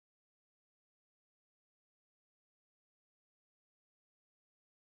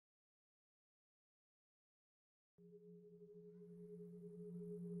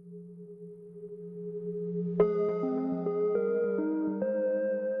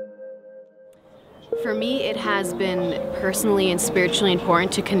For me, it has been personally and spiritually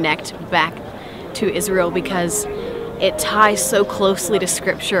important to connect back to Israel because it ties so closely to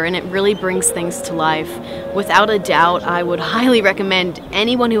Scripture and it really brings things to life. Without a doubt, I would highly recommend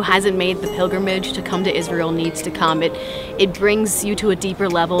anyone who hasn't made the pilgrimage to come to Israel needs to come. It brings you to a deeper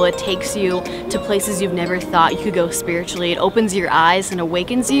level. It takes you to places you've never thought you could go spiritually. It opens your eyes and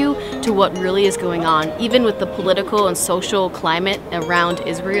awakens you to what really is going on. Even with the political and social climate around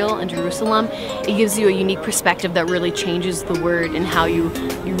Israel and Jerusalem, it gives you a unique perspective that really changes the Word and how you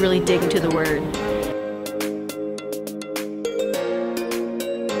really dig into the Word.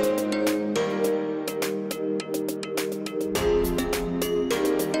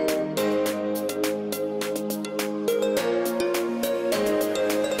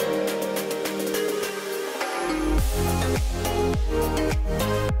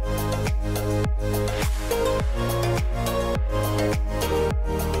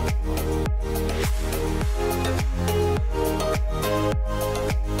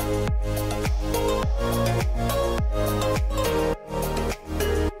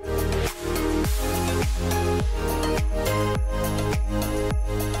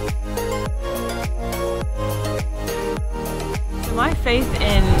 My faith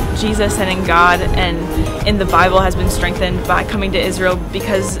in Jesus and in God and in the Bible has been strengthened by coming to Israel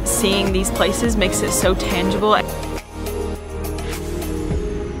because seeing these places makes it so tangible.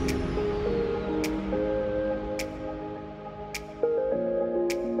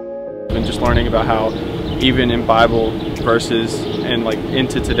 And just learning about how even in Bible verses and like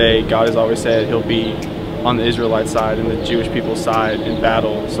into today, God has always said He'll be on the Israelite side and the Jewish people's side in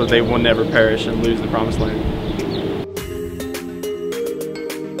battle, so they will never perish and lose the promised land.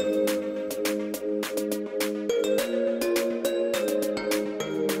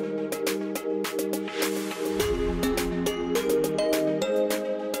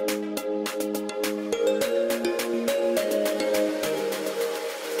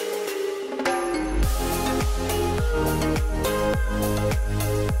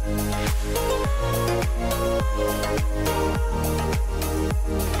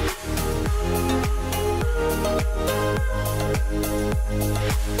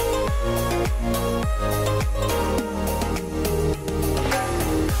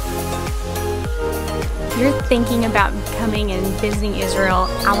 If you're thinking about coming and visiting Israel,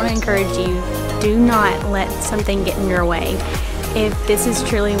 I want to encourage you, do not let something get in your way. If this is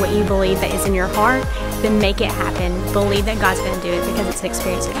truly what you believe that is in your heart, then make it happen. Believe that God's going to do it because it's an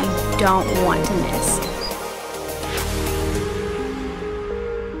experience that you don't want to miss.